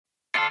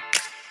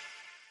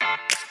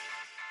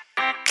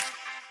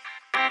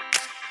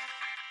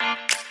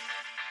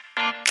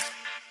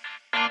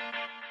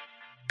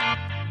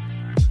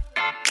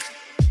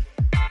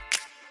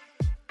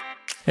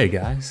Hey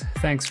guys,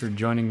 thanks for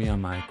joining me on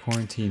my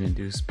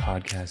quarantine-induced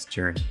podcast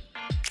journey.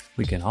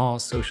 We can all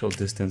social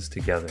distance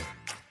together.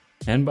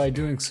 And by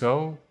doing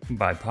so,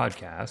 by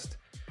podcast,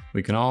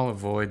 we can all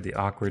avoid the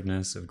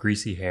awkwardness of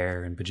greasy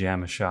hair and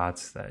pajama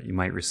shots that you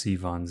might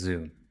receive on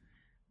Zoom.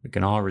 We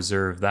can all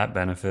reserve that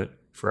benefit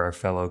for our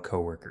fellow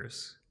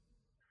coworkers.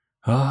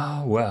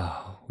 Ah,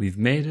 well, we've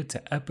made it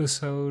to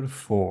episode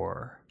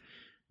 4.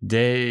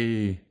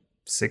 Day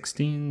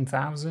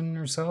 16,000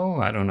 or so?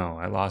 I don't know,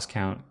 I lost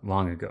count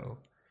long ago.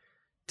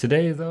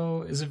 Today,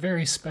 though, is a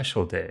very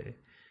special day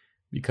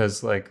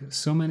because, like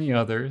so many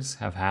others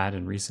have had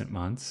in recent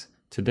months,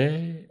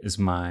 today is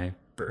my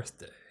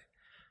birthday,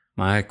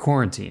 my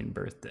quarantine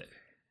birthday.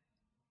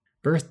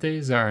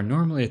 Birthdays are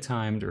normally a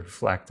time to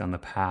reflect on the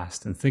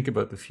past and think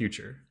about the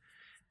future,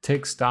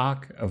 take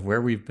stock of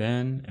where we've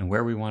been and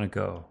where we want to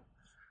go.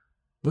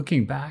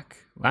 Looking back,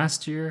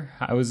 last year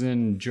I was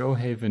in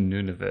Johaven,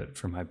 Nunavut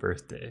for my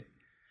birthday,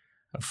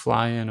 a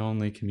fly-in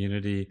only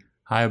community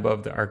high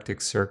above the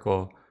Arctic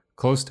Circle,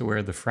 close to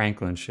where the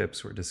Franklin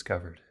ships were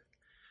discovered.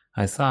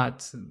 I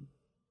thought,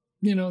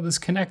 this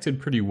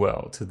connected pretty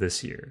well to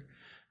this year.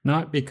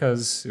 Not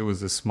because it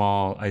was a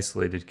small,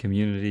 isolated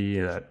community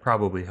that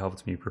probably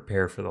helped me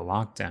prepare for the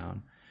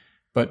lockdown,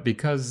 but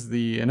because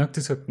the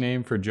Inuktitut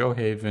name for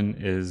Johaven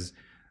is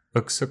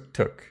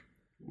Uksuktuk,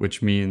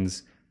 which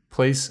means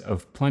place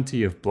of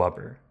plenty of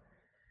blubber.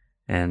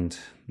 And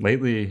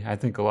lately, I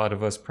think a lot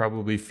of us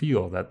probably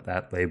feel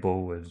that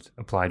label would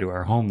apply to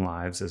our home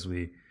lives as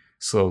we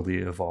slowly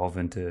evolve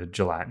into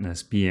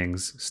gelatinous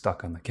beings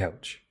stuck on the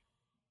couch.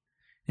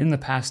 In the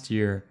past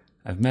year,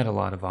 I've met a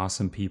lot of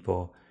awesome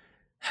people,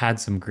 had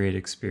some great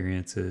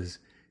experiences,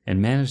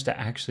 and managed to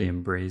actually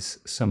embrace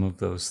some of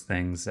those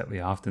things that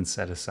we often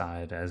set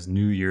aside as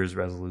New Year's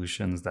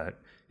resolutions that,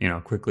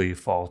 quickly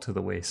fall to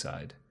the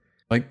wayside.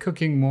 Like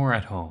cooking more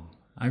at home.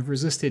 I've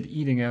resisted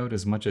eating out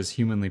as much as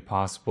humanly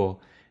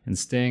possible and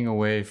staying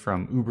away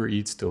from Uber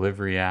Eats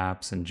delivery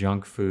apps and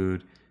junk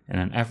food in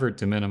an effort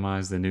to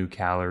minimize the new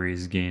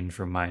calories gained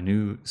from my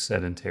new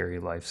sedentary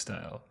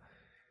lifestyle.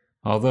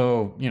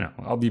 Although,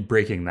 I'll be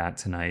breaking that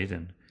tonight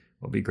and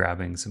we'll be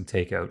grabbing some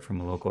takeout from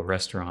a local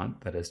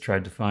restaurant that has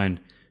tried to find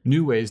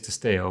new ways to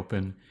stay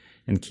open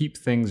and keep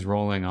things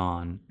rolling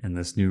on in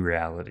this new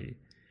reality.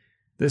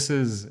 This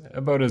is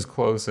about as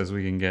close as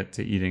we can get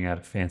to eating at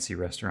a fancy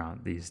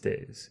restaurant these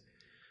days.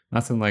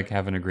 Nothing like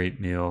having a great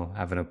meal,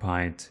 having a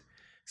pint,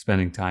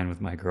 spending time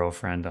with my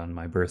girlfriend on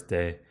my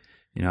birthday.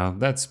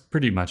 That's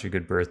pretty much a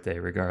good birthday,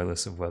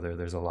 regardless of whether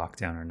there's a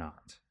lockdown or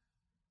not.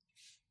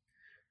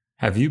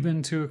 Have you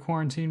been to a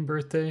quarantine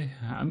birthday?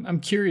 I'm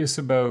curious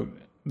about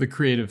the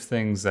creative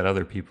things that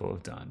other people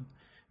have done.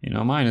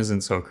 Mine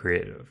isn't so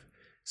creative.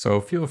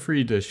 So feel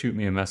free to shoot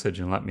me a message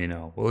and let me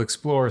know. We'll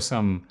explore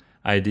some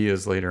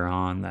ideas later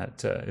on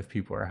that if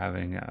people are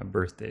having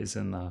birthdays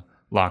in the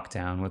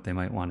lockdown, what they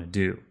might want to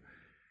do.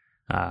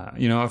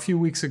 A few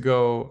weeks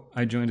ago,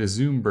 I joined a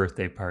Zoom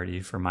birthday party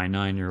for my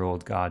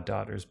 9-year-old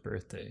goddaughter's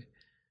birthday.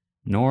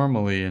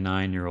 Normally, a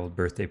 9-year-old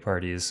birthday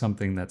party is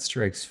something that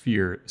strikes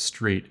fear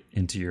straight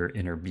into your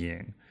inner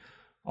being.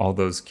 All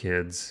those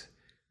kids,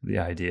 the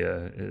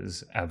idea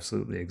is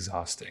absolutely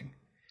exhausting.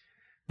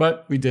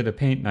 But we did a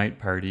paint night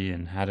party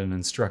and had an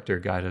instructor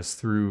guide us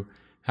through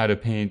how to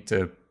paint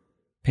a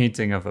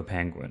painting of a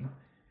penguin.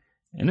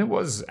 And it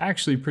was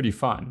actually pretty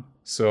fun.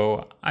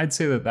 So I'd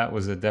say that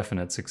was a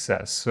definite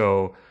success.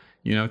 So,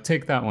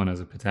 take that one as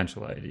a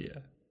potential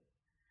idea.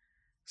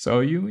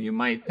 So you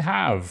might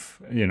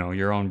have,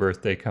 your own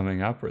birthday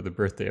coming up or the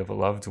birthday of a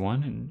loved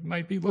one, and you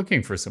might be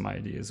looking for some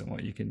ideas on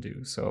what you can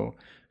do. So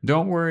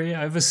don't worry,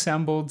 I've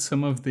assembled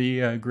some of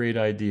the great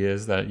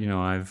ideas that,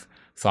 I've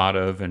thought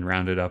of and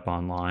rounded up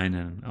online,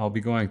 and I'll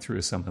be going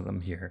through some of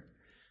them here.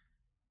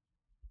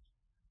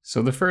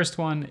 So the first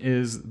one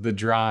is the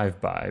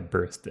drive-by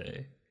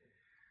birthday.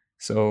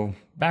 So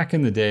back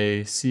in the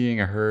day,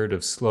 seeing a herd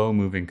of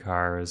slow-moving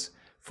cars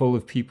full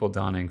of people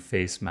donning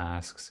face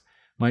masks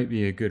might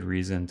be a good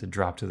reason to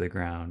drop to the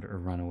ground or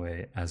run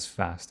away as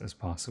fast as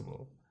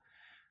possible.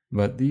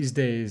 But these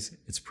days,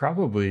 it's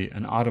probably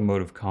an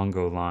automotive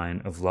Congo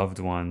line of loved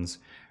ones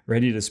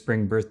ready to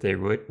spring birthday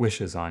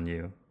wishes on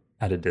you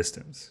at a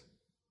distance.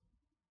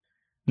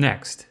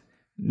 Next,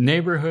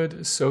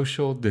 neighborhood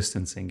social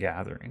distancing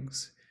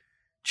gatherings.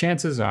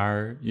 Chances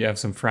are you have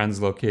some friends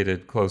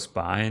located close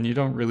by and you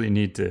don't really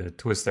need to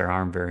twist their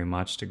arm very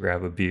much to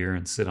grab a beer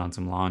and sit on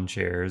some lawn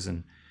chairs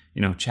and,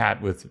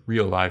 chat with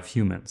real live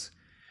humans.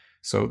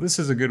 So this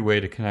is a good way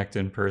to connect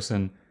in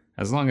person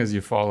as long as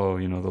you follow,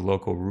 the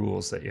local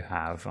rules that you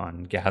have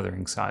on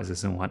gathering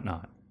sizes and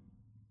whatnot.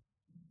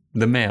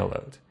 The mail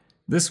out.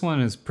 This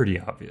one is pretty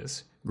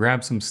obvious.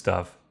 Grab some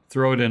stuff,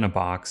 throw it in a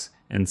box,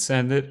 and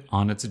send it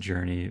on its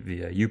journey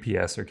via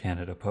UPS or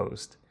Canada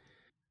Post.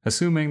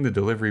 Assuming the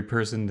delivery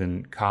person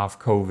didn't cough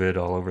COVID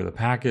all over the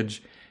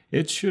package,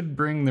 it should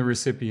bring the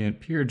recipient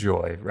pure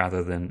joy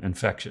rather than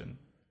infection.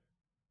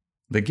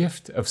 The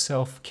gift of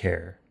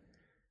self-care.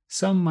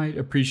 Some might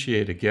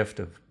appreciate a gift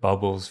of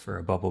bubbles for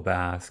a bubble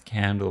bath,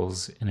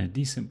 candles, and a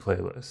decent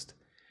playlist.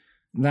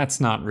 That's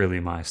not really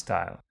my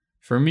style.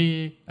 For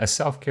me, a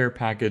self-care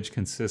package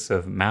consists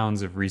of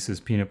mounds of Reese's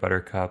peanut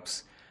butter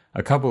cups,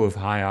 a couple of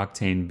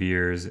high-octane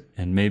beers,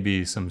 and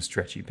maybe some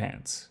stretchy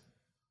pants.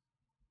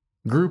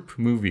 Group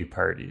movie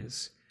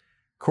parties.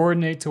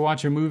 Coordinate to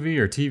watch a movie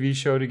or TV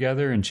show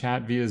together and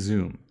chat via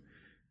Zoom.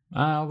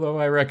 Although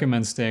I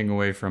recommend staying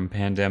away from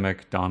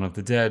Pandemic, Dawn of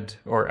the Dead,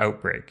 or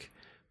Outbreak,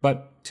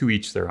 but to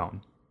each their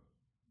own.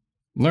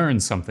 Learn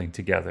something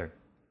together.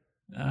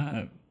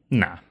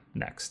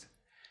 Next.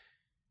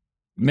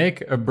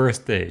 Make a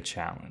birthday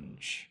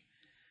challenge.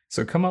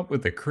 So come up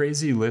with a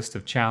crazy list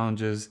of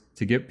challenges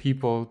to get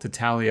people to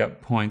tally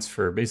up points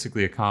for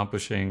basically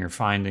accomplishing or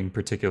finding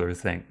particular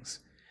things.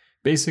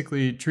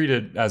 Basically, treat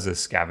it as a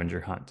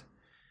scavenger hunt.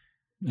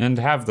 And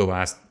have the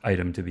last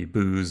item to be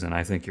booze, and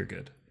I think you're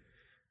good.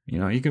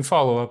 You can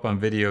follow up on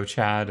video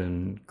chat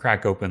and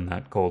crack open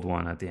that cold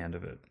one at the end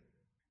of it.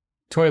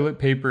 Toilet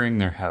papering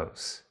their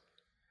house.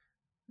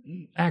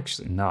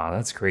 Actually, no,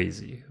 that's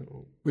crazy.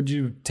 Would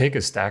you take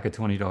a stack of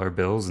 $20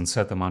 bills and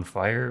set them on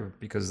fire?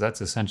 Because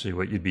that's essentially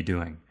what you'd be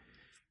doing.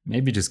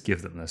 Maybe just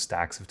give them the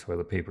stacks of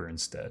toilet paper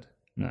instead.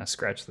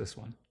 Scratch this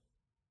one.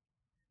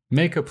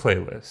 Make a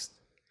playlist.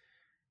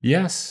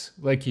 Yes,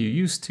 like you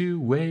used to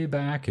way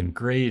back in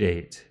grade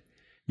 8.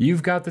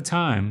 You've got the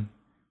time.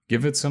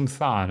 Give it some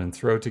thought and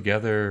throw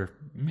together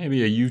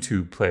maybe a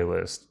YouTube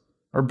playlist.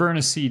 Or burn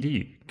a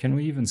CD. Can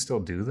we even still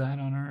do that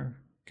on our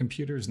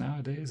computers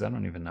nowadays? I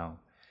don't even know.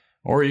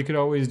 Or you could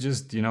always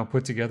just,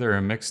 put together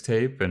a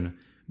mixtape and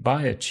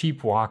buy a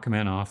cheap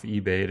Walkman off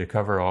eBay to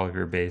cover all of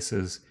your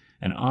bases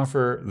and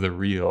offer the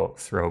real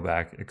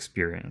throwback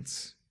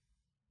experience.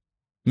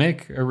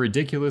 Make a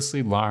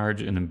ridiculously large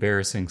and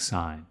embarrassing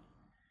sign.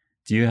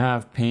 Do you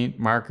have paint,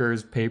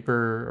 markers,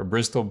 paper, a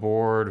Bristol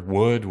board,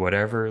 wood,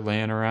 whatever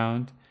laying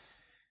around?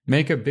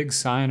 Make a big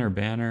sign or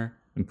banner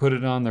and put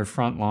it on their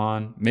front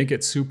lawn. Make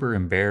it super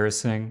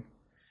embarrassing,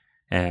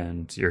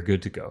 and you're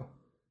good to go.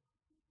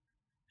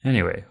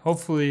 Anyway,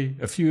 hopefully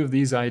a few of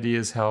these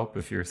ideas help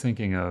if you're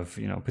thinking of,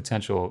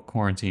 potential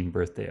quarantine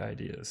birthday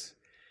ideas.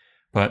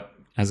 But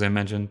as I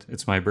mentioned,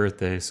 it's my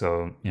birthday,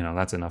 so,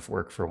 that's enough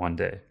work for one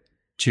day.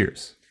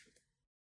 Cheers.